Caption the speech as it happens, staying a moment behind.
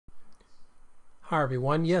Hi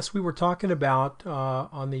everyone. Yes, we were talking about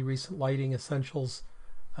on the recent Lighting Essentials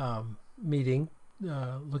meeting,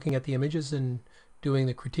 looking at the images and doing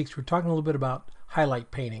the critiques. We're talking a little bit about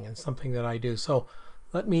highlight painting and something that I do. So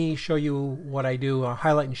let me show you what I do,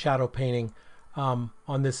 highlight and shadow painting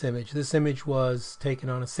on this image. This image was taken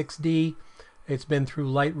on a 6D. It's been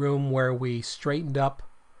through Lightroom where we straightened up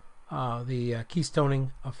the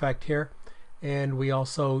keystoning effect here. And we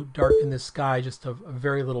also darken the sky just a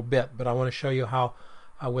very little bit, but I want to show you how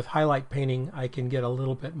with highlight painting I can get a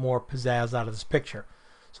little bit more pizzazz out of this picture.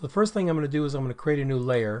 So the first thing I'm going to do is I'm going to create a new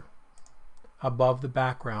layer above the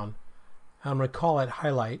background. I'm going to call it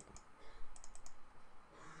highlight,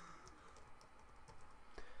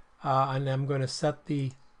 and I'm going to set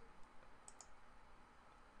the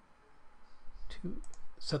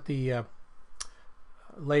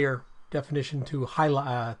layer definition to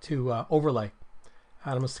highlight overlay.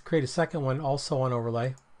 And I'm going to create a second one also on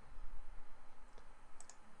overlay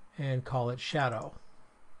and call it shadow.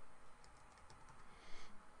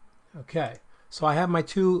 Okay, so I have my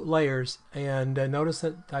two layers, and notice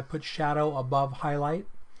that I put shadow above highlight.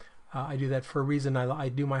 I do that for a reason. I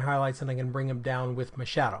do my highlights and I can bring them down with my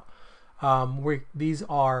shadow. These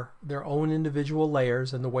are their own individual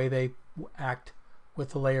layers and the way they act with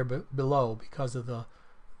the layer below because of the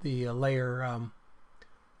layer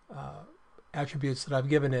attributes that I've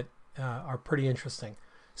given it are pretty interesting.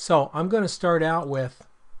 So I'm going to start out with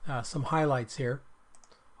some highlights here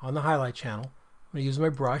on the highlight channel. I'm going to use my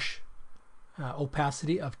brush,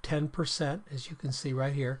 opacity of 10%, as you can see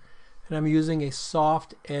right here, and I'm using a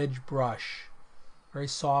soft edge brush, very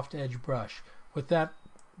soft edge brush. With that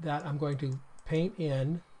I'm going to paint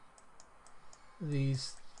in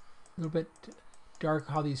these a little bit dark,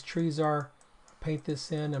 how these trees are. Paint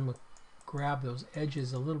this in. I'm going to grab those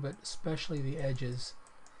edges a little bit, especially the edges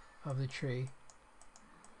of the tree.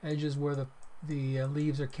 Edges where the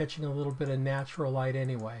leaves are catching a little bit of natural light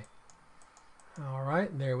anyway.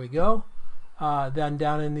 Alright, there we go. Then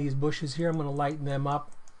down in these bushes here, I'm going to lighten them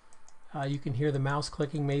up. You can hear the mouse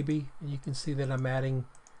clicking maybe, and you can see that I'm adding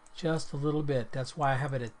just a little bit. That's why I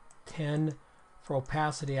have it at 10 for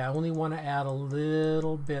opacity. I only want to add a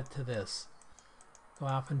little bit to this. Go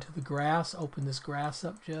off into the grass, open this grass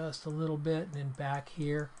up just a little bit, and then back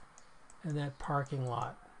here in that parking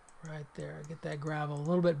lot right there. Get that gravel a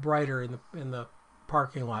little bit brighter in the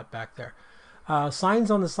parking lot back there. Signs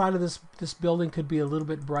on the side of this building could be a little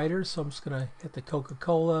bit brighter, so I'm just going to hit the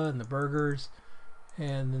Coca-Cola and the burgers,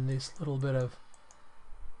 and then this little bit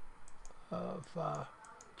of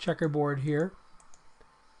checkerboard here.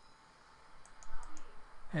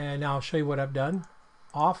 And now I'll show you what I've done.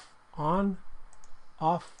 Off, on,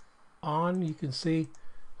 off, on. You can see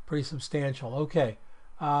pretty substantial. Okay,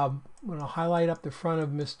 I'm going to highlight up the front of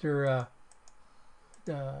Mr.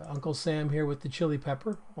 Uncle Sam here with the chili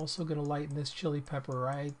pepper. Also going to lighten this chili pepper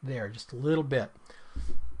right there just a little bit.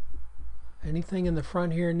 Anything in the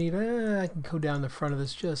front here need I can go down the front of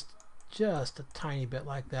this just a tiny bit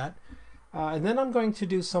like that. And then I'm going to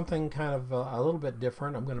do something kind of a little bit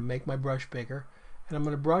different. I'm going to make my brush bigger, and I'm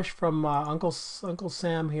going to brush from Uncle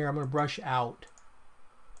Sam here. I'm going to brush out.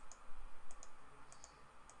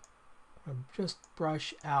 Just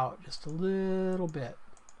brush out just a little bit.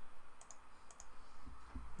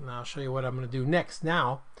 And I'll show you what I'm going to do next.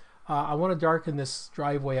 Now, I want to darken this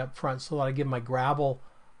driveway up front so that I give my gravel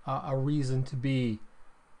a reason to be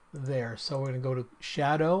there. So we're going to go to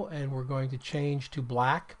shadow, and we're going to change to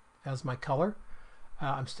black as my color.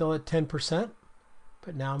 I'm still at 10%,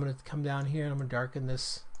 but now I'm going to come down here and I'm going to darken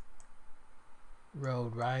this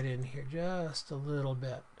road right in here just a little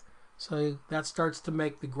bit. So that starts to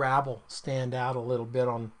make the gravel stand out a little bit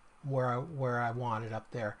on where I want it up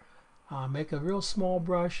there. Make a real small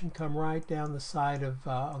brush and come right down the side of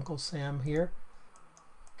Uncle Sam here.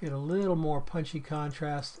 Get a little more punchy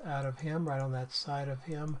contrast out of him, right on that side of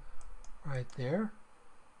him, right there.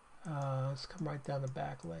 Let's come right down the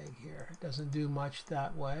back leg here. It doesn't do much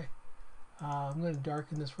that way. I'm going to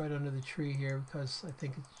darken this right under the tree here because I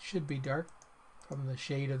think it should be dark from the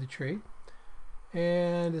shade of the tree.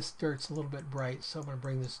 And this dirt's a little bit bright, so I'm going to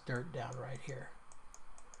bring this dirt down right here.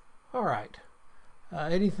 Alright.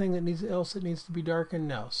 Anything else that needs to be darkened?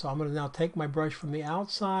 No. So I'm going to now take my brush from the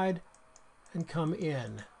outside and come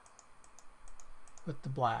in with the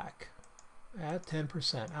black at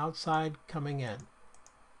 10%. Outside, coming in.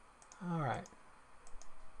 Alright.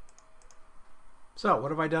 So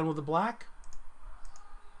what have I done with the black?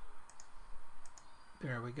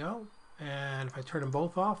 There we go. And if I turn them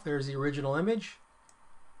both off, there's the original image.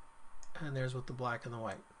 And there's with the black and the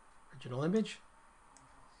white. Original image,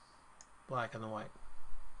 black and the white.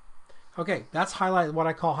 Okay, that's what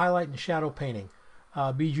I call highlight and shadow painting.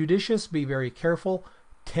 Be judicious, be very careful.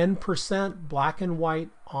 10% black and white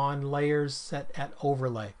on layers set at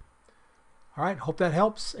overlay. All right, hope that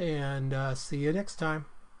helps, and see you next time.